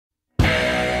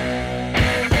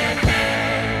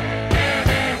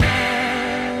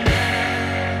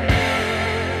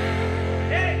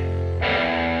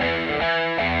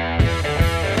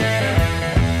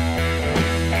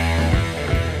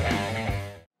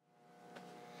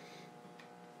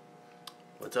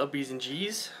What's up, B's and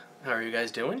G's? How are you guys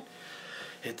doing?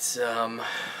 It's some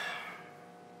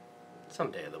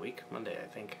day of the week, Monday I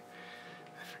think.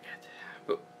 I forget.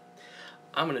 But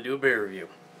I'm gonna do a beer review.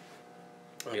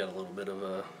 I got a little bit of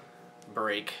a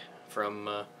break from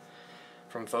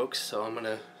folks, so I'm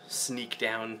gonna sneak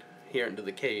down here into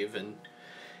the cave and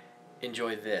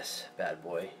enjoy this bad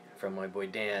boy from my boy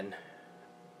Dan,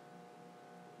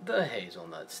 the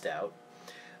Hazelnut Stout.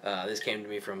 This came to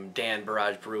me from Dan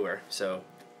Barrage Brewer, so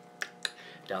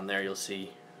down there you'll see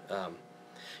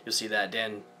that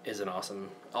Dan is an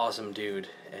awesome dude,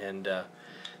 and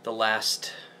the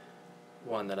last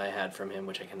one that I had from him,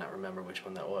 which I cannot remember which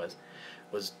one that was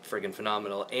friggin'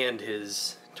 phenomenal, and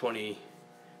his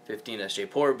 2015 SJ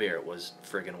Pour beer was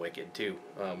friggin' wicked too.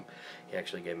 He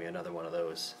actually gave me another one of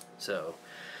those, so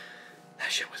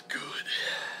that shit was good.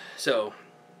 So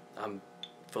I'm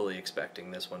fully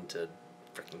expecting this one to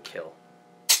freaking kill.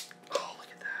 Oh, look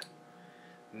at that.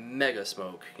 Mega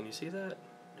smoke. Can you see that?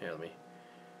 Here, let me.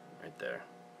 Right there.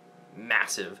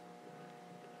 Massive.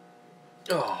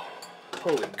 Oh,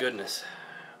 holy goodness.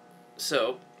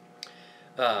 So,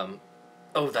 oh,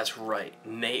 that's right.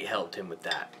 Nate helped him with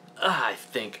that. I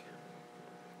think,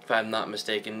 if I'm not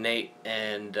mistaken, Nate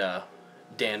and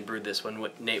Dan brewed this one.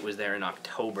 Nate was there in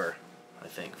October, I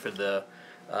think, for the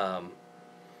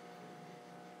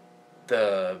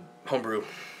homebrew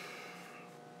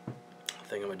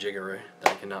thingamajigger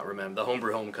that I cannot remember. The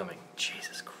homebrew homecoming.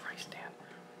 Jesus Christ, Dan.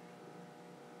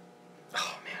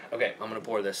 Oh, man. Okay, I'm going to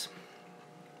pour this.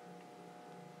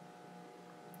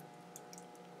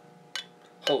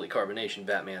 Holy carbonation,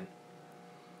 Batman.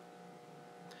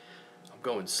 I'm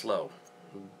going slow.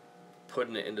 I'm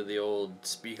putting it into the old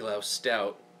Spiegelhaus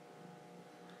Stout.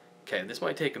 Okay, this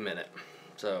might take a minute,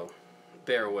 so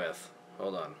bear with.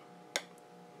 Hold on.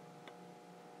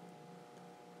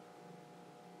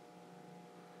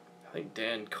 I think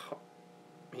Dan,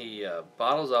 he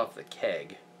bottles off the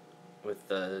keg with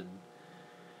the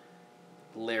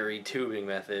Larry tubing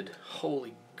method.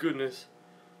 Holy goodness.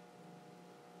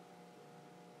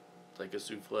 It's like a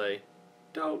souffle.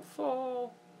 Don't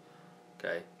fall.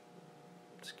 Okay.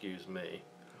 Excuse me.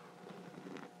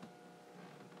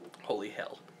 Holy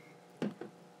hell.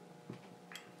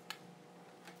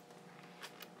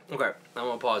 Okay, I'm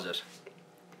gonna pause this.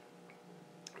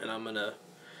 And I'm gonna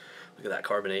look at that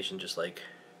carbonation just like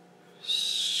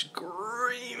screaming.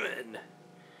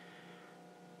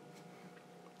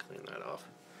 Clean that off.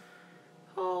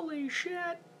 Holy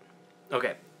shit.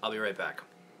 Okay, I'll be right back.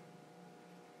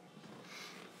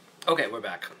 Okay, we're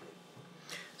back.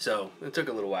 So, it took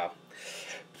a little while.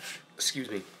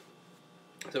 Excuse me.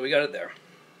 So we got it there.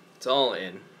 It's all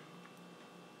in.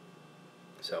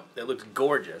 So, it looks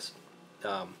gorgeous.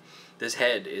 This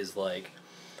head is like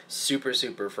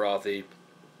super frothy.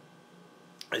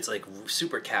 It's like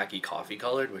super khaki coffee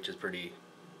colored, which is pretty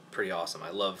awesome.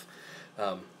 I love,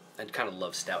 I kind of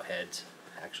love stout heads,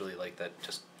 actually, like that,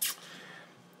 just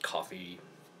coffee,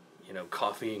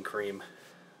 coffee and cream,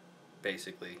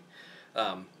 basically.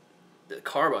 The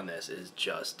carb on this is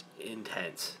just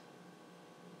intense.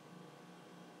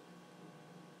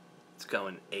 It's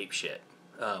going ape shit.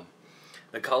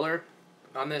 The color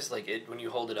on this, like when you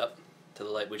hold it up to the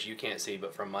light, which you can't see,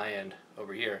 but from my end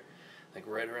over here, like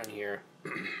right around here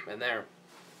and there,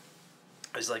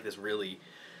 it's like this really,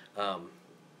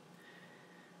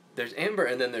 there's amber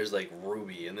and then there's like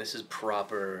ruby, and this is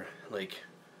proper like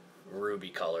ruby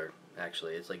color,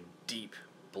 actually. It's like deep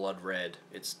blood red.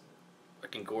 It's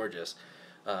fucking gorgeous.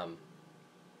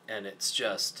 And it's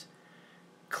just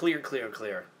clear,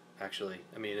 actually.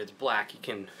 I mean, it's black. You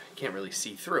can't really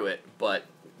see through it, but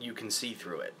you can see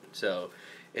through it. So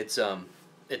it's a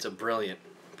brilliant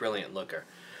looker.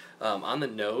 On the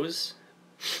nose,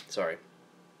 sorry,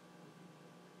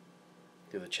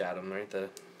 do the Chatham, right? The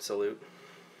salute.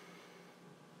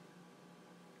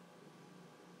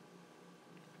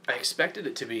 I expected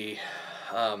it to be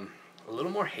a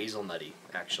little more hazelnutty,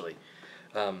 actually.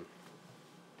 Kind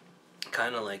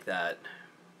of like that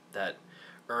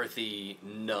earthy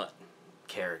nut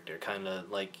character, kind of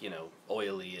like,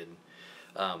 oily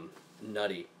and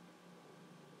nutty.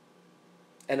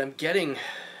 And I'm getting,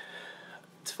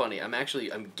 it's funny, I'm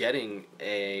getting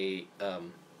a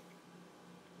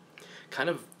kind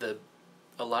of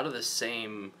a lot of the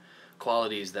same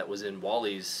qualities that was in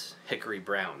Wally's Hickory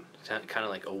Brown, kind of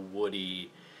like a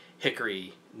woody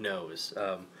hickory nose.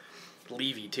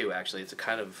 Levy too, actually. It's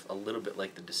a little bit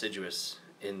like the deciduous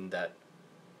in that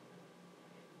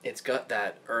it's got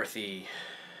that earthy,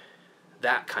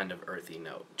 that kind of earthy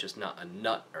note, just not a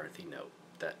nut earthy note.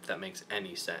 That makes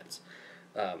any sense.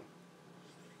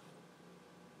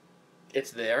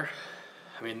 It's there.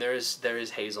 I mean, there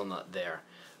is hazelnut there.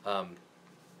 I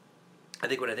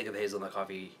think when I think of hazelnut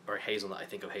coffee, or hazelnut, I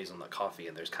think of hazelnut coffee,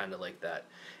 and there's kind of like that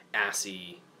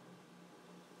assy,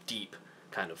 deep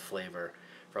kind of flavor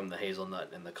from the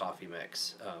hazelnut and the coffee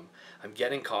mix. I'm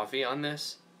getting coffee on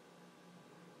this.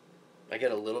 I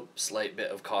get a little slight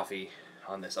bit of coffee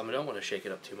on this. I don't want to shake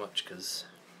it up too much because,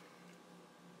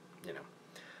 you know.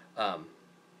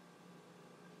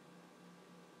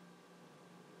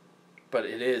 But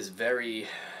it is very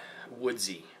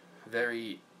woodsy,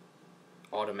 very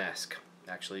autumn-esque,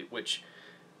 actually, which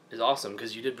is awesome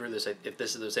because you did brew this. If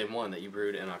this is the same one that you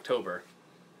brewed in October,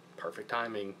 perfect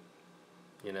timing.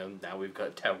 You know, now we've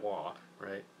got terroir,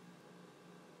 right?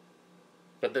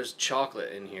 But there's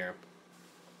chocolate in here.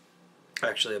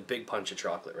 Actually, a big punch of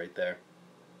chocolate right there.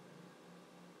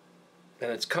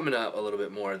 And it's coming out a little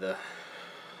bit more, the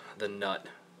nut,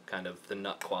 kind of, the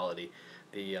nut quality.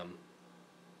 The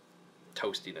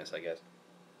toastiness, I guess.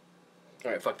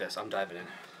 Alright, fuck this. I'm diving in.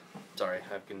 Sorry,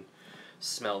 I can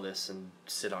smell this and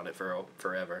sit on it for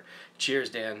forever.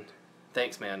 Cheers, Dan.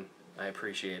 Thanks, man. I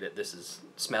appreciate it. This is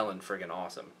smelling friggin'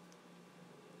 awesome.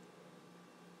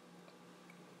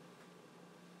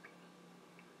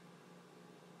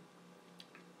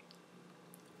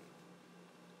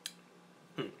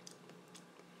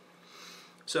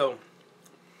 So,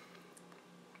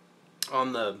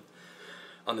 on the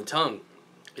tongue,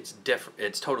 it's different.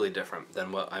 It's totally different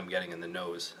than what I'm getting in the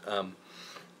nose.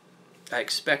 I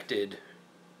expected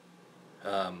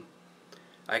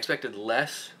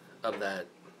less of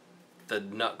the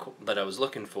nut that I was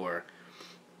looking for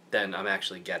than I'm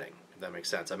actually getting, if that makes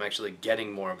sense. I'm actually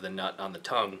getting more of the nut on the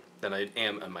tongue than I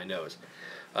am on my nose.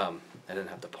 I didn't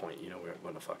have to point, you know, where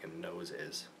a fucking nose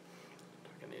is.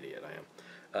 Fucking idiot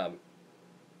I am.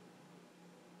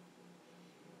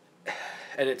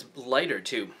 And it's lighter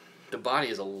too. The body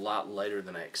is a lot lighter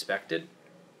than I expected.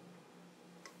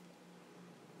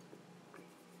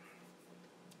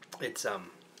 It's I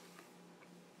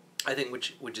think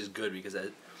which is good because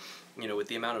you know, with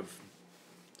the amount of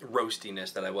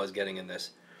roastiness that I was getting in this,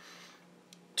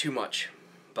 too much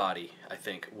body I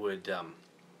think would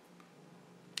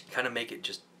kind of make it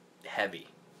just heavy,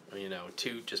 you know,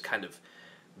 too just kind of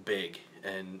big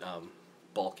and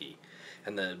bulky.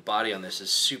 And the body on this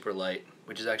is super light,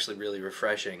 which is actually really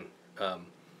refreshing.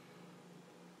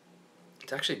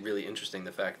 It's actually really interesting,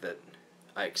 the fact that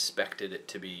I expected it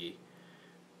to be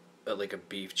like a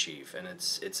beef chief, and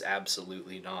it's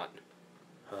absolutely not.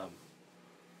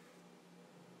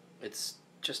 It's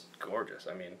just gorgeous.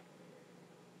 I mean,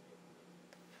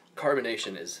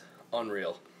 carbonation is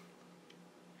unreal.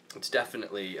 It's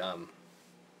definitely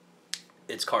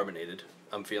it's carbonated.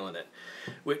 I'm feeling it,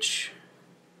 which,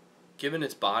 given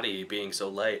its body being so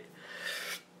light,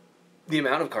 the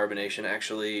amount of carbonation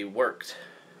actually worked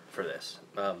for this.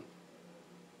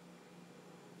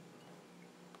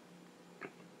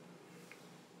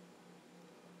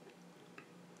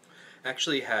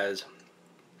 Actually has,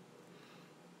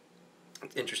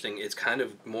 it's interesting, it's kind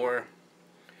of more,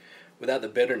 without the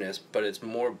bitterness, but it's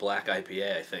more black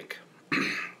IPA, I think,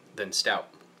 than stout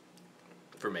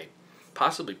for me.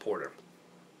 Possibly porter,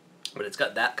 but it's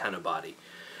got that kind of body.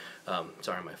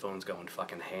 Sorry, my phone's going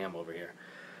fucking ham over here.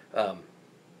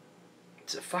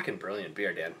 It's a fucking brilliant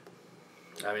beer, Dan.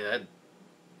 I mean, I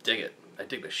dig it. I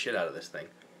dig the shit out of this thing.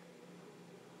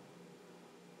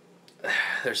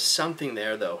 There's something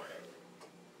there, though.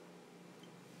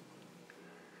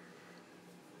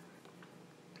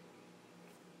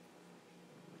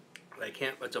 I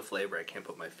can't, it's a flavor I can't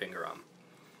put my finger on.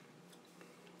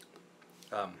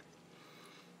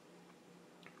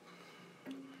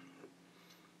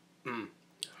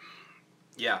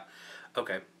 Yeah,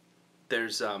 okay.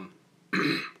 There's,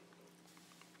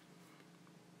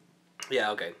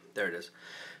 yeah, okay, there it is.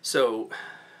 So,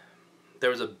 there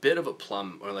was a bit of a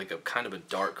plum, or like a kind of a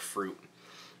dark fruit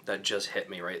that just hit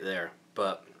me right there,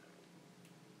 but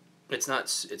it's not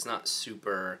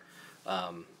super,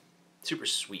 super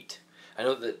sweet. I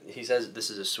know that he says this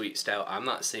is a sweet stout. I'm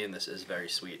not saying this is very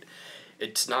sweet.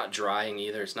 It's not drying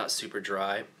either. It's not super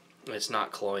dry. It's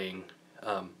not cloying.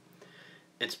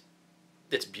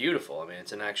 It's beautiful. I mean,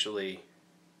 it's an actually,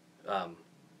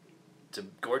 it's a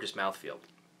gorgeous mouthfeel.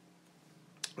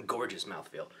 Gorgeous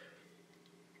mouthfeel.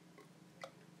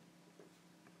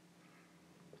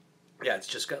 Yeah, it's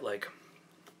just got like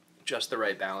just the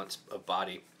right balance of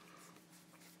body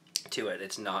to it.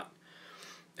 It's not,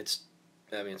 it's,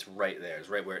 I mean, it's right there. It's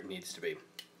right where it needs to be.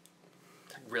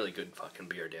 It's a really good fucking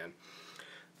beer, Dan.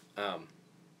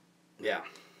 Yeah.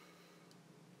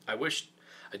 I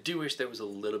do wish there was a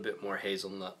little bit more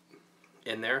hazelnut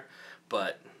in there,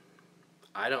 but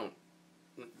I don't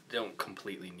don't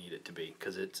completely need it to be,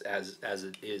 because it's as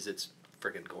it is, it's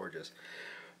freaking gorgeous.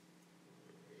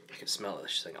 I can smell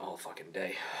this thing all fucking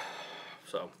day.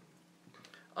 So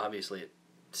obviously it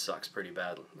sucks pretty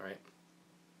bad, right?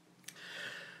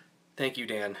 Thank you,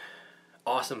 Dan.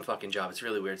 Awesome fucking job. It's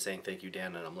really weird saying thank you,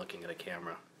 Dan, and I'm looking at a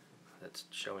camera that's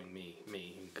showing me.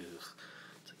 Ugh.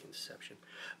 It's like Inception.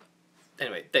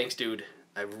 Anyway, thanks, dude.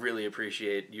 I really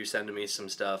appreciate you sending me some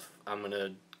stuff. I'm going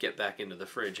to get back into the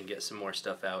fridge and get some more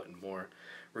stuff out and more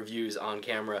reviews on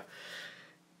camera.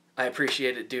 I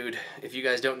appreciate it, dude. If you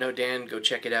guys don't know Dan, go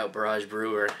check it out, Barrage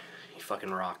Brewer. He fucking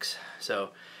rocks. So,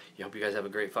 I hope you guys have a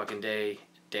great fucking day.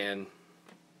 Dan,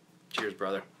 cheers,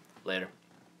 brother. Later.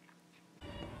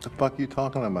 The fuck you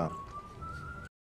talking about?